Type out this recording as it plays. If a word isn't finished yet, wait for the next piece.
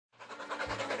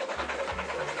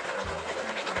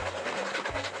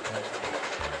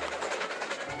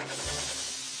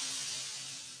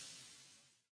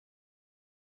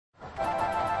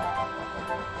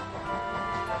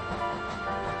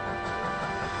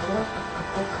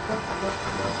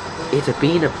It had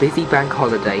been a busy bank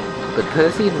holiday, but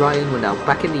Percy and Ryan were now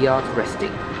back in the yard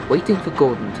resting, waiting for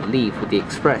Gordon to leave with the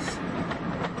express.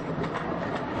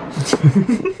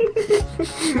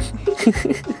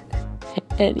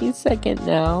 Any second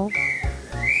now.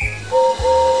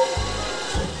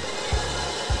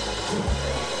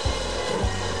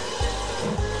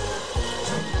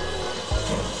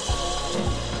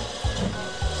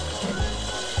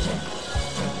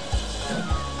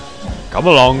 Come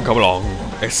along, come along.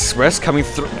 Express coming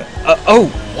through. Oh,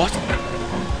 what?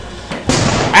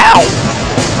 Ow!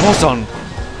 What on?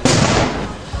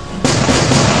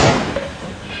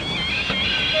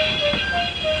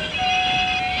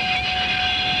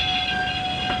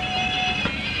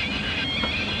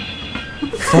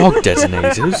 Fog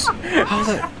detonators? How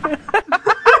the...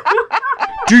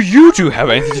 Do you two have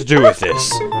anything to do with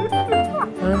this?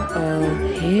 Uh-oh,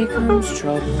 here comes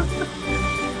trouble.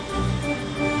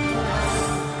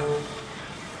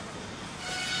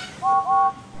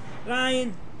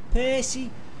 Ryan,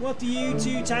 Percy, what do you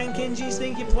two tank engines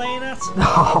think you're playing at?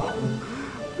 Oh,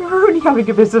 we're only having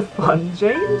a bit of fun,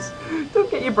 James.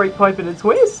 Don't get your brake pipe in a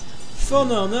twist.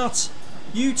 Fun or not,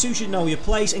 you two should know your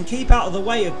place and keep out of the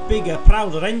way of bigger,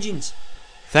 prouder engines.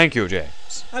 Thank you,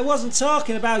 James. I wasn't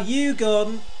talking about you,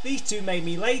 Gordon. These two made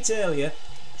me late earlier,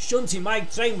 shunting my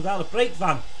train without a brake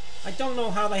van. I don't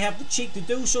know how they have the cheek to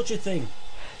do such a thing.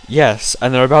 Yes,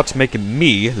 and they're about to make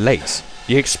me late.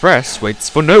 The express waits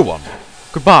for no one.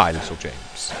 Goodbye, little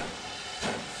James.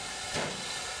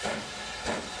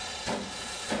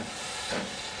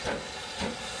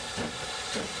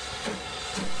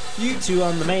 You two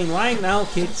on the main line now,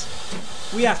 kids.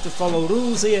 We have to follow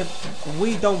rules here, and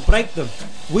we don't break them.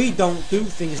 We don't do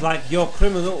things like your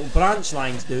criminal branch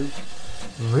lines do.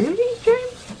 Really,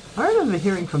 James? I remember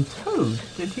hearing from Toad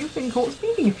that you've been caught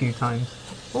speeding a few times,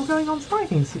 or going on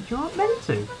sidings that you aren't meant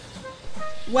to.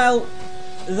 Well,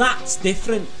 that's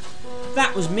different.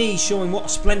 That was me showing what a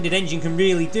splendid engine can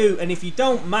really do, and if you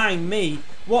don't mind me,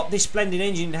 what this splendid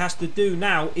engine has to do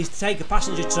now is to take a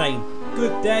passenger train.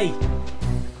 Good day.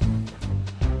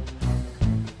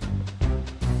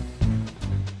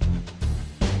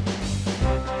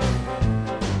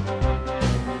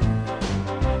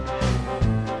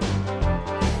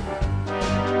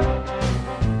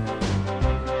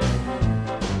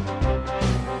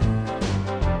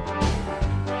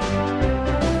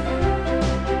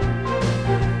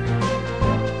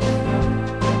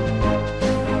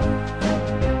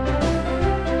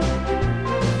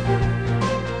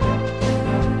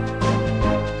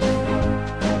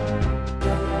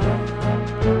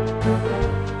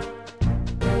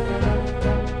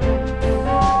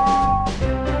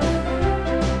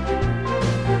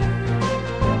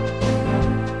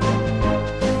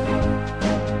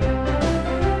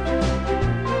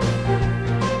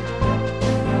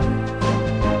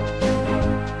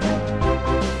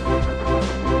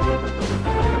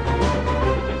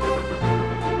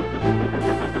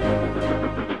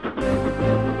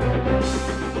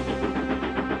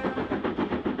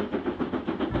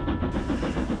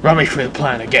 Rubbish with the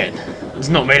plan again. It's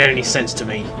not made any sense to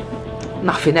me.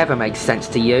 Nothing ever makes sense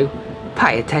to you.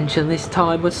 Pay attention this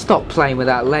time and stop playing with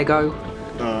that Lego.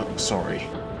 Sorry.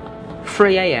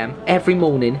 3 AM every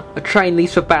morning, a train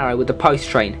leaves for Barrow with the post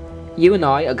train. You and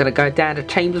I are going to go down to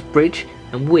Chambers Bridge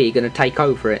and we're going to take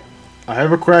over it. I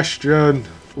have a question.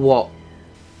 What?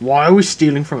 Why are we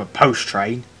stealing from a post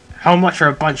train? How much are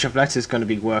a bunch of letters going to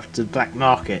be worth to the black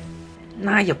market?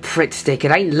 Nah, you prick stick,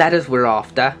 it ain't letters we're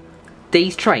after.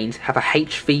 These trains have a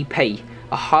HVP,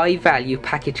 a high value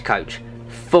package coach,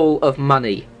 full of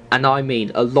money, and I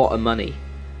mean a lot of money.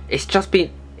 It's just been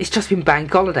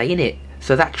bank holiday, innit?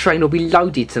 So that train will be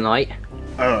loaded tonight.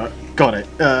 Got it.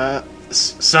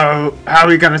 So how are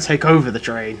we going to take over the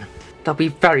train? There'll be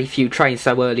very few trains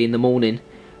so early in the morning.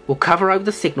 We'll cover over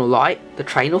the signal light, the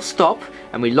train will stop,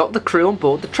 and we lock the crew on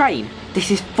board the train. This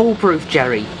is foolproof,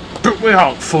 Jerry. But we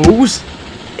aren't fools.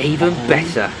 Even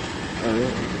better.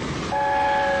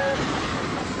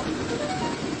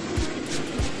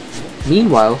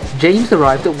 Meanwhile, James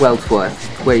arrived at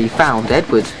Wellsworth, where he found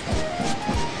Edward.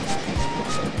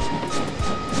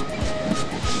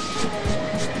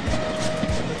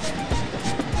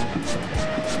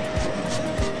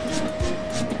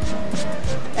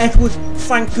 Edward,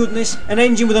 thank goodness, an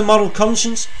engine with a moral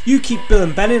conscience. You keep Bill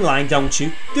and Ben in line, don't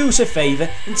you? Do us a favour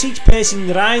and teach Percy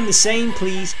and Ryan the same,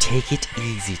 please. Take it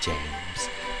easy, James.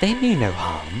 They mean no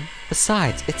harm.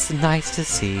 Besides, it's nice to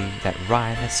see that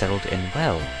Ryan has settled in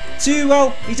well. Too well.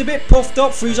 He's a bit puffed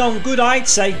up for his own good, I'd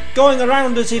say. Going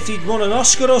around as if he'd won an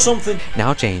Oscar or something.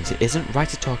 Now, James, it isn't right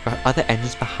to talk about other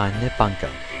engines behind their bunker.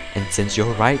 And since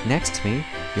you're right next to me,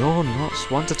 you're not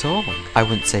one to talk. I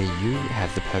wouldn't say you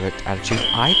have the perfect attitude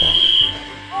either.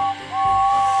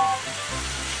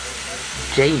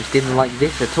 James didn't like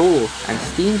this at all and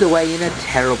steamed away in a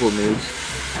terrible mood.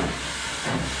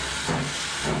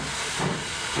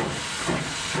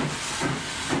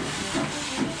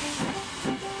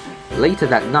 Later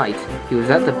that night, he was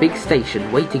at the big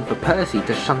station waiting for Percy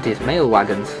to shunt his mail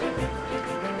wagons.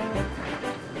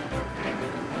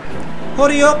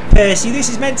 Hurry up, Percy, this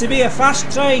is meant to be a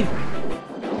fast train.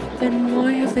 Then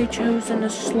why have they chosen a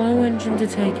slow engine to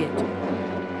take it?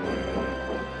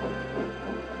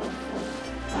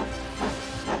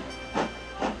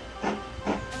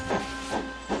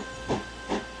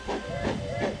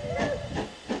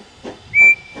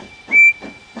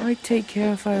 I'd take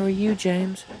care if I were you,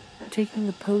 James. Taking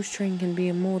the post train can be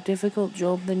a more difficult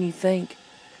job than you think.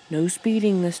 No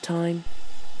speeding this time.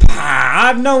 Pah,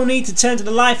 I've no need to turn to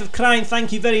the life of crime,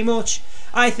 thank you very much.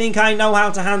 I think I know how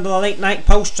to handle a late night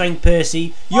post train,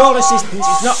 Percy. Your assistance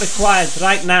is not required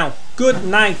right now. Good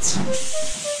night.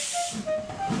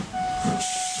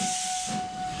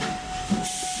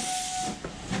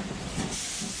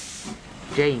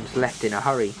 James left in a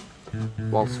hurry.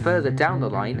 Whilst further down the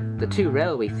line, the two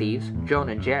railway thieves, Jon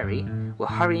and Jerry, were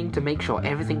hurrying to make sure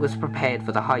everything was prepared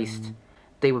for the heist.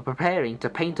 They were preparing to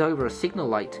paint over a signal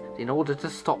light in order to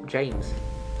stop James.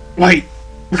 Wait,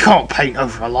 we can't paint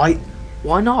over a light.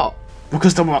 Why not?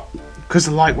 Because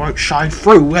the light won't shine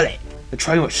through, will it? The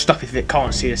train won't stop if it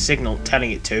can't see a signal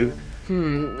telling it to.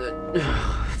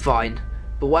 Fine.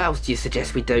 But what else do you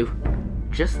suggest we do?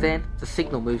 Just then, the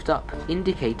signal moved up,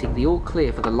 indicating the all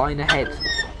clear for the line ahead.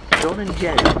 Jon and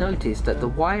Jerry noticed that the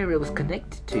wire it was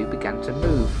connected to began to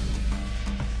move.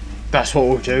 That's what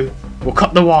we'll do. We'll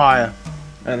cut the wire,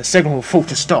 and the signal will fall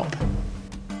to stop.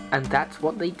 And that's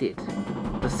what they did.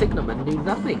 The signalman knew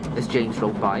nothing as James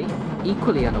rolled by,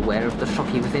 equally unaware of the shock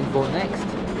he was in for next.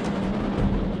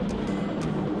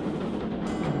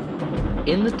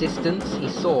 In the distance, he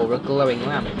saw a glowing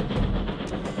lamp.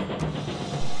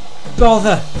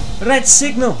 Bother! Red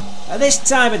signal! At this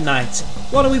time of night!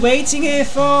 What are we waiting here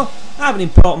for? I have an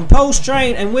important post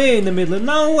train and we're in the middle of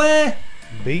nowhere!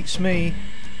 Beats me.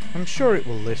 I'm sure it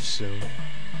will lift soon.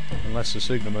 Unless the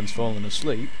signalman's fallen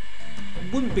asleep.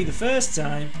 It wouldn't be the first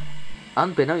time.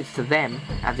 Unbeknownst to them,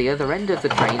 at the other end of the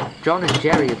train, Jon and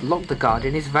Jerry had locked the guard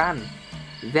in his van.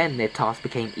 Then their task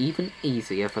became even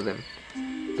easier for them.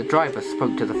 The driver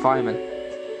spoke to the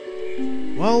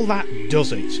fireman. Well, that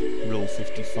does it, Rule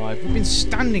 55. We've been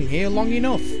standing here long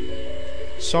enough.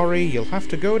 Sorry, you'll have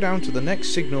to go down to the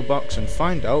next signal box and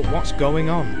find out what's going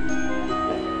on.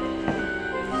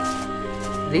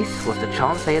 This was the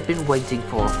chance they had been waiting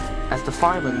for. As the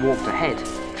fireman walked ahead,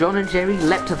 Jon and Jerry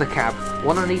leapt to the cab,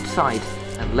 one on each side,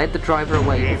 and led the driver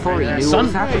away before he knew what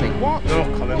was happening. What? Oh,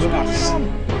 come with us.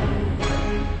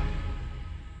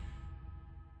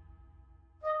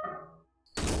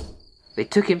 They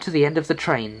took him to the end of the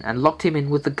train and locked him in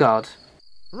with the guard.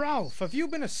 Ralph, have you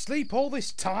been asleep all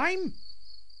this time?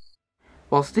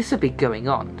 Whilst this had been going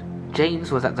on,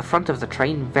 James was at the front of the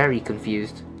train very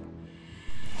confused.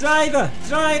 Driver!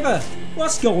 Driver!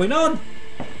 What's going on?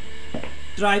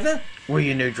 Driver? We're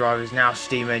your new drivers now,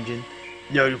 steam engine.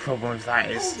 The only problem with that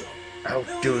is, how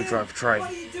do we drive a train?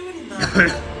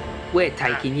 We're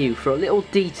taking you for a little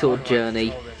detour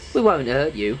journey. We won't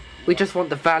hurt you. We just want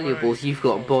the valuables you've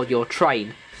got on board your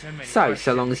train. So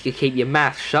long as you keep your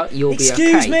mouth shut, you'll be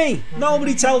okay. Excuse me!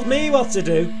 Nobody tells me what to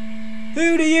do.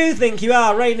 Who do you think you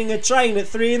are, railing a train at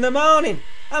 3 in the morning?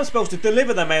 I'm supposed to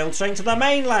deliver the mail train to the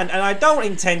mainland, and I don't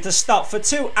intend to stop for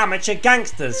 2 amateur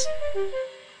gangsters.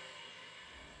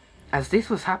 As this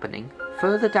was happening,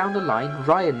 further down the line,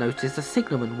 Ryan noticed a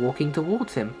signalman walking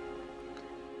towards him.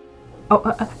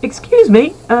 Excuse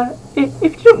me,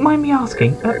 if you don't mind me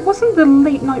asking, wasn't the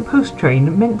late night post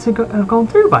train meant to have gone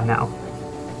through by now?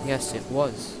 Yes, it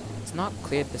was. It's not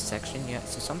cleared this section yet,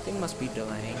 so something must be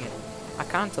delaying it. I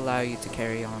can't allow you to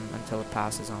carry on until it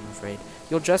passes, I'm afraid.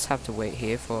 You'll just have to wait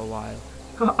here for a while.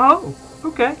 Oh,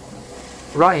 okay.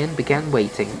 Ryan began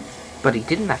waiting, but he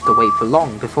didn't have to wait for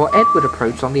long before Edward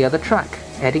approached on the other track,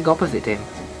 heading opposite him.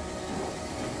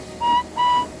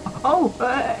 Oh,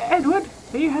 Edward,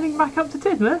 are you heading back up to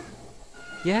Tidmouth?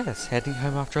 Yes, heading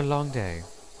home after a long day.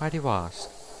 Why do you ask?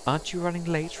 Aren't you running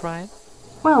late, Ryan?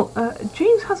 Well,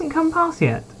 James hasn't come past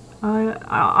yet.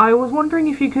 I was wondering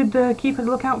if you could keep a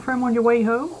lookout for him on your way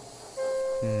home?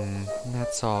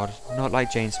 That's odd. Not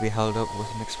like James to be held up with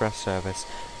an express service.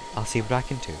 I'll see what I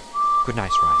can do. Good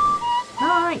night, Ryan.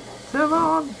 Night, so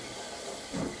long.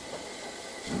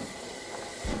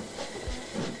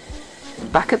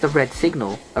 Back at the red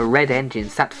signal, a red engine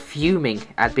sat fuming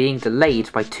at being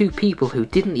delayed by two people who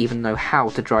didn't even know how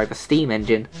to drive a steam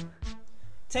engine.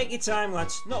 Take your time,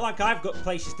 lads. Not like I've got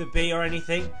places to be or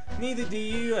anything. Neither do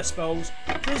you, I suppose.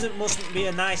 Prison mustn't be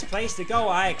a nice place to go,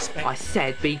 I expect. I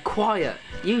said be quiet.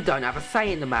 You don't have a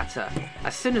say in the matter.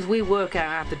 As soon as we work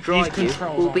out how to drive you,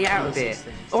 we'll be out of here.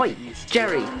 Oi,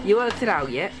 Jerry, you worked it out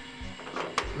yet?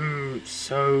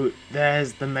 So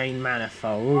there's the main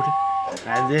manifold,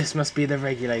 and this must be the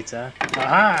regulator.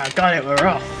 Aha, got it, we're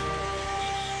off.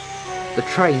 The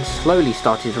train slowly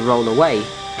started to roll away.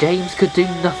 James could do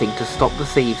nothing to stop the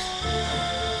thieves.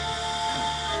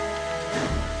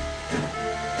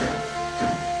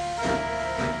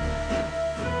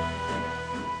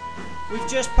 We've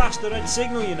just passed the red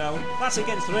signal, you know. That's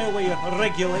against railway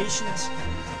regulations.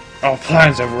 Our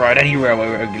plans override any railway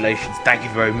regulations, thank you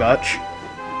very much.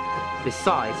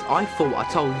 Besides, I thought I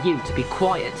told you to be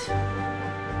quiet.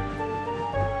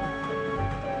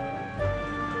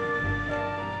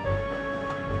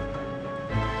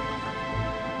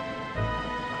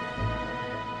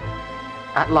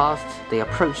 At last, they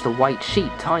approached the white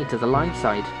sheet tied to the line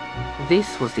side.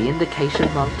 This was the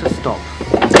indication mark to stop.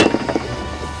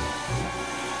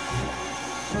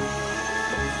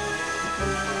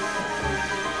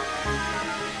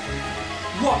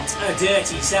 What a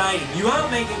dirty siding. You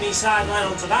aren't making me sideline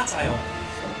onto that, I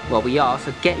hope. Well, we are,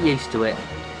 so get used to it.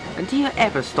 And do you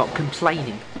ever stop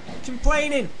complaining?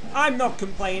 Complaining? I'm not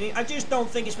complaining. I just don't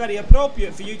think it's very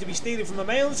appropriate for you to be stealing from a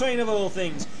mail train of all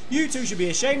things. You two should be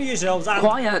ashamed of yourselves and...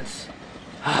 Quiet!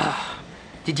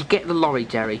 Did you get the lorry,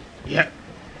 Jerry? Yep,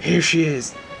 here she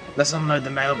is. Let's unload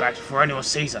the mailbags before anyone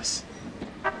sees us.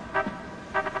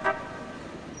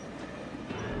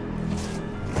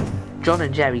 Jon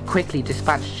and Jerry quickly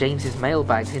dispatched James's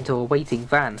mailbags into a waiting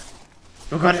van.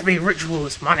 We've got to be rich with all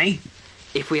this money.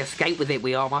 If we escape with it,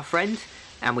 we are, my friend.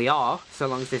 And we are, so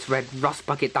long as this red rust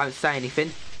bucket don't say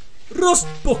anything. Rust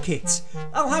bucket!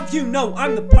 I'll have you know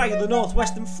I'm the pride of the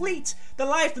Northwestern Fleet, the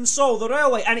life and soul of the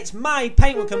railway, and it's my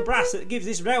paintwork and brass that gives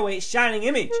this railway its shining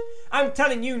image. I'm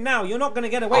telling you now, you're not going to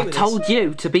get away with this. I told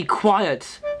you to be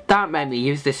quiet. Don't make me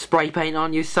use this spray paint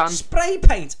on you, son. Spray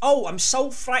paint? Oh, I'm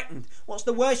so frightened. What's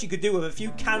the worst you could do with a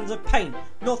few cans of paint?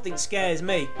 Nothing scares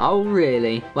me. Oh,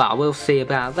 really? Well, we'll see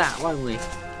about that, won't we?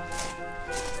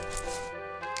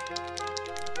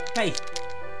 Hey,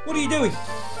 what are you doing?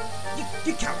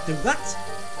 You can't do that.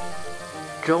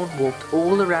 Jon walked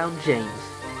all around James.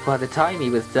 By the time he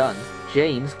was done,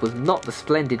 James was not the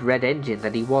splendid red engine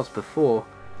that he was before.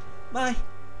 My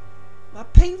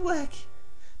paintwork.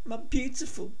 My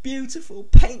beautiful, beautiful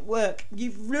paintwork.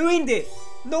 You've ruined it.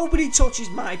 Nobody touches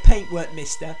my paintwork,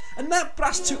 mister. And that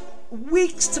brass took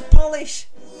weeks to polish.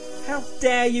 How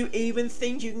dare you even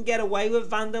think you can get away with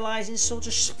vandalising such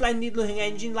a splendid looking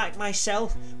engine like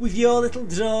myself with your little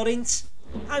drawings?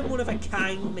 I'm one of a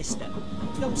kind, mister.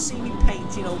 You don't see me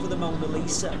painting over the Mona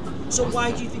Lisa. So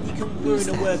why do you think you can ruin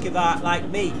a work of art like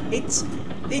me? It's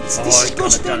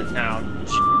disgusting. I've now.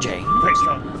 Jane? Quick,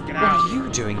 Jon, get out. What are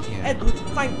you doing here? Edward,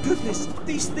 thank goodness.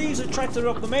 These thieves have tried to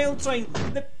rob the mail train.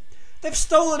 They've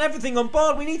stolen everything on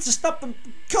board. We need to stop them.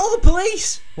 Call the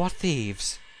police. What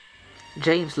thieves?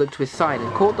 James looked to his side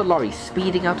and caught the lorry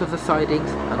speeding out of the sidings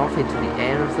and off into the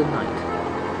air of the night.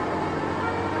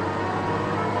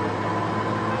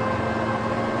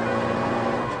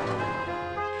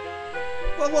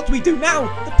 Well, what do we do now?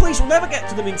 The police will never get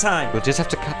to them in time. We'll just have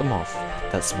to cut them off.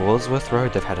 That's Walsworth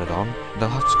Road they've headed on. They'll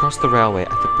have to cross the railway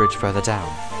at the bridge further down.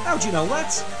 How do you know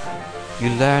that?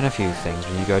 You learn a few things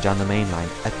when you go down the main line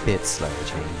a bit slower,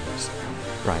 James.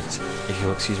 Right, if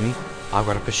you'll excuse me, I've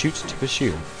got a pursuit to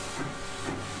pursue.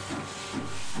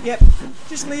 Yep,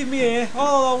 just leave me here,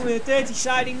 all alone with a dirty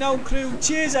siding, no crew.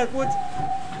 Cheers, Edward.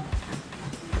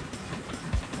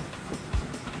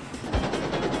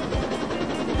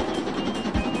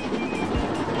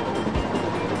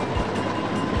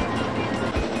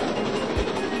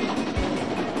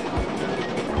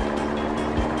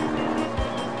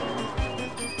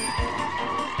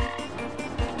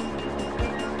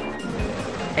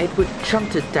 Edward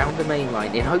chunted down the main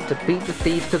line in hope to beat the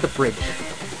thieves to the bridge.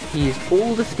 He used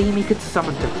all the steam he could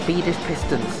summon to feed his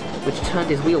pistons, which turned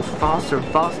his wheels faster and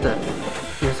faster.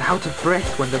 He was out of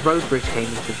breath when the road bridge came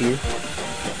into view.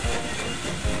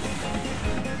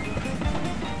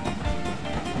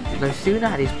 No sooner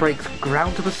had his brakes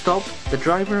ground to a stop, the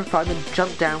driver and fireman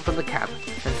jumped down from the cab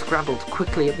and scrambled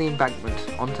quickly up the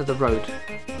embankment onto the road.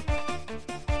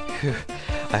 Phew,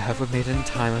 I hope we've made it in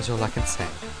time, is all I can say.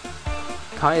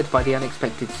 Tired by the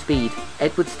unexpected speed,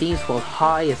 Edward's steam swelled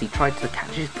high as he tried to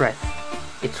catch his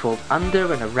breath. It swirled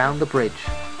under and around the bridge.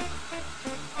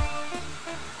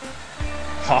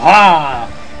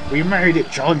 Ha! We made it,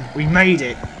 John. We made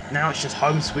it. Now it's just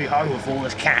home sweet home with all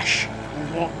this cash.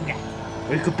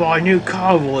 We could buy a new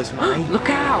car with all this money. Look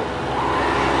out!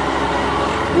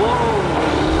 Whoa!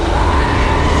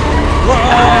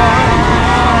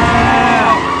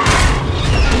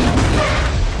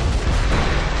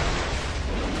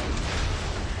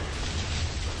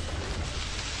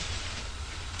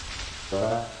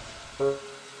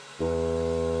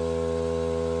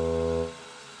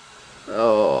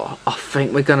 Oh, I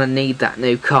think we're gonna need that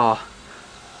new car.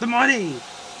 The money!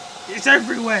 It's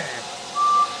everywhere!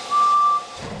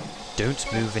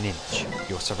 Don't move an inch.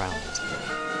 You're surrounded.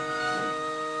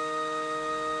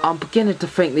 I'm beginning to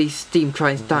think these steam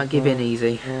trains don't give in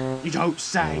easy. You don't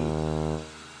say!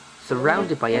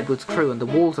 Surrounded by Edward's crew and the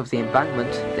walls of the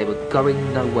embankment, they were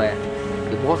going nowhere.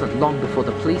 It wasn't long before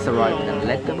the police arrived and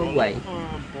led them away.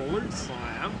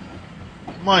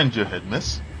 Mind your head,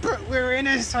 miss. But we're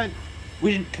innocent!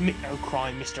 We didn't commit no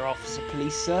crime, Mr. Officer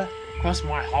Police, sir. Cross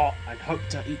my heart and hope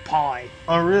to eat pie.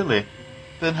 Oh, really?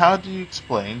 Then how do you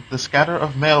explain the scatter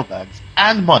of mailbags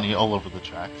and money all over the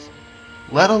tracks?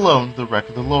 Let alone the wreck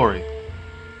of the lorry.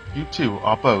 You two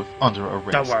are both under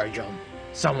arrest. Don't worry, John.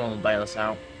 Someone will bail us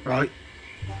out, right?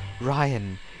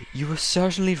 Ryan, you were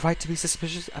certainly right to be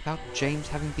suspicious about James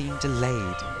having been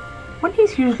delayed. When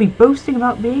he's usually boasting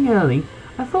about being early,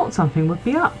 I thought something would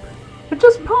be up. I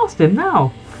just passed him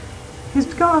now. His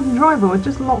guard and driver were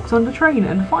just locked on the train,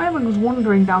 and the fireman was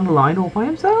wandering down the line all by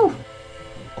himself.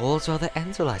 All's well that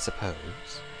ends well, I suppose.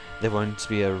 There won't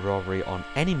be a robbery on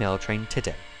any mail train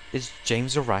today. Is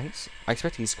James alright? I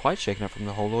expect he's quite shaken up from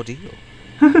the whole ordeal.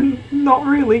 Not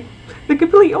really. The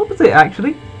complete opposite,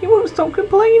 actually. He won't stop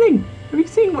complaining. Have you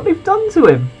seen what they've done to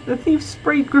him? The thieves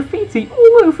sprayed graffiti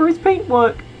all over his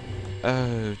paintwork.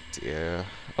 Oh dear.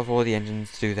 Of all the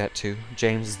engines to do that to,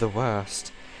 James is the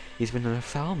worst. He's been in a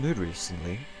foul mood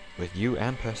recently, with you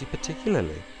and Percy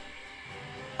particularly.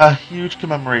 A huge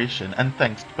commemoration and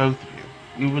thanks to both of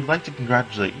you. We would like to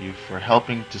congratulate you for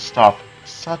helping to stop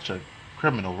such a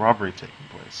criminal robbery taking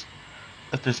place.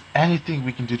 If there's anything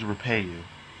we can do to repay you,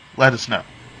 let us know.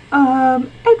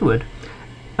 Edward,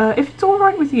 if it's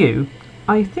alright with you,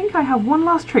 I think I have one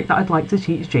last trick that I'd like to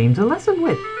teach James a lesson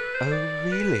with. Oh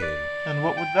really? And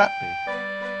what would that be?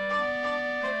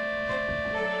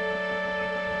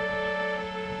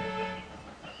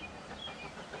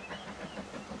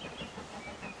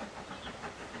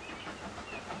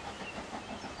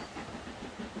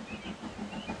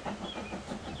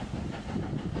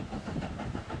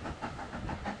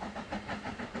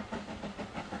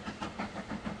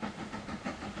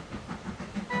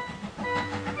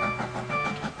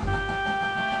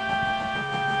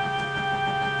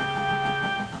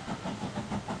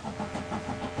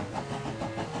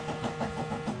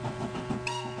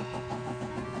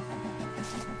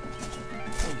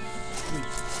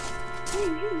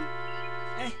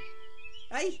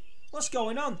 Hey, what's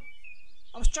going on?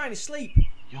 I was trying to sleep.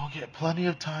 You'll get plenty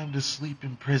of time to sleep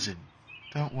in prison.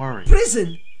 Don't worry.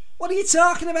 Prison? What are you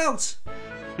talking about?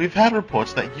 We've had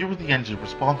reports that you were the engine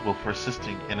responsible for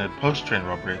assisting in a post-train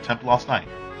robbery attempt last night.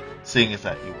 Seeing as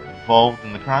that you were involved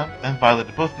in the crime and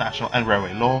violated both national and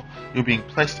railway law, you're being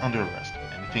placed under arrest.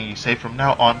 Anything you say from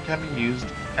now on can be used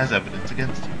as evidence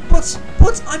against you. But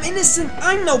I'm innocent.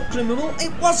 I'm no criminal.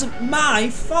 It wasn't my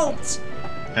fault.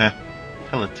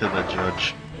 Tell it to the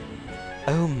judge.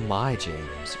 Oh my,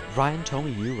 James. Ryan told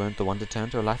me you weren't the one to turn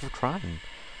to a life of crime.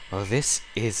 Well, this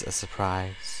is a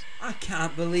surprise. I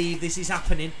can't believe this is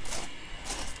happening.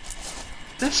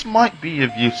 This might be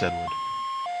of use, Edward.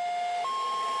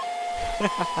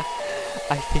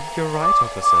 I think you're right,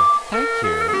 officer. Thank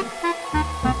you.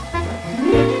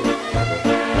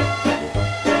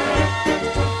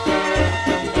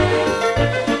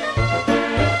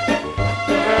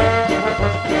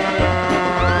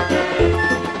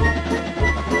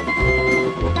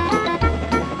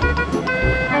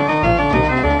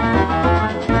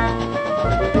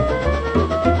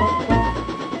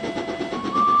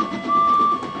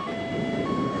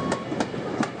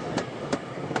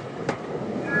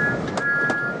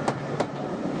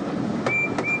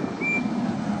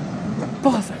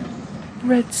 Bother.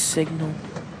 Red signal.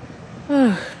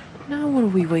 Ugh, now what are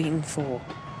we waiting for?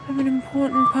 I have an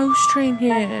important post train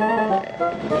here.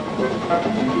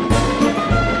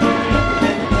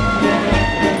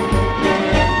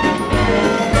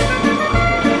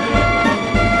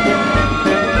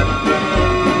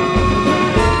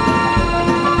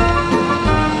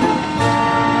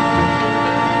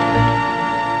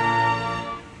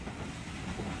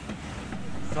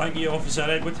 Thank you, Officer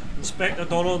Edward. Inspector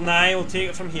Donald and I will take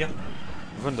it from here.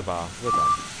 Wunderbar, we're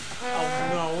done.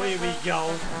 Oh no, here we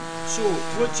go. So,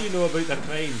 what do you know about the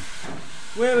crime?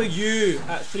 Where were you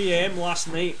at 3 AM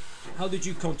last night? How did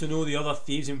you come to know the other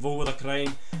thieves involved with the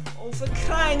crime? Oh, for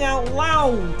crying out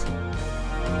loud!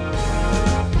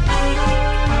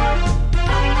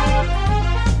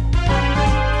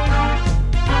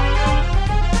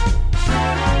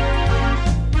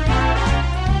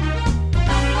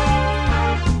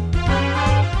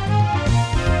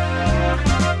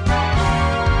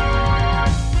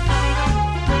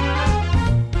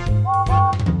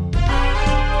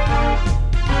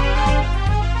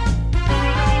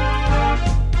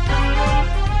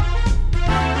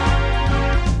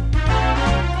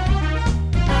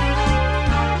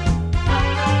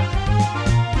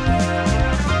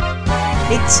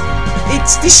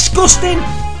 It's disgusting!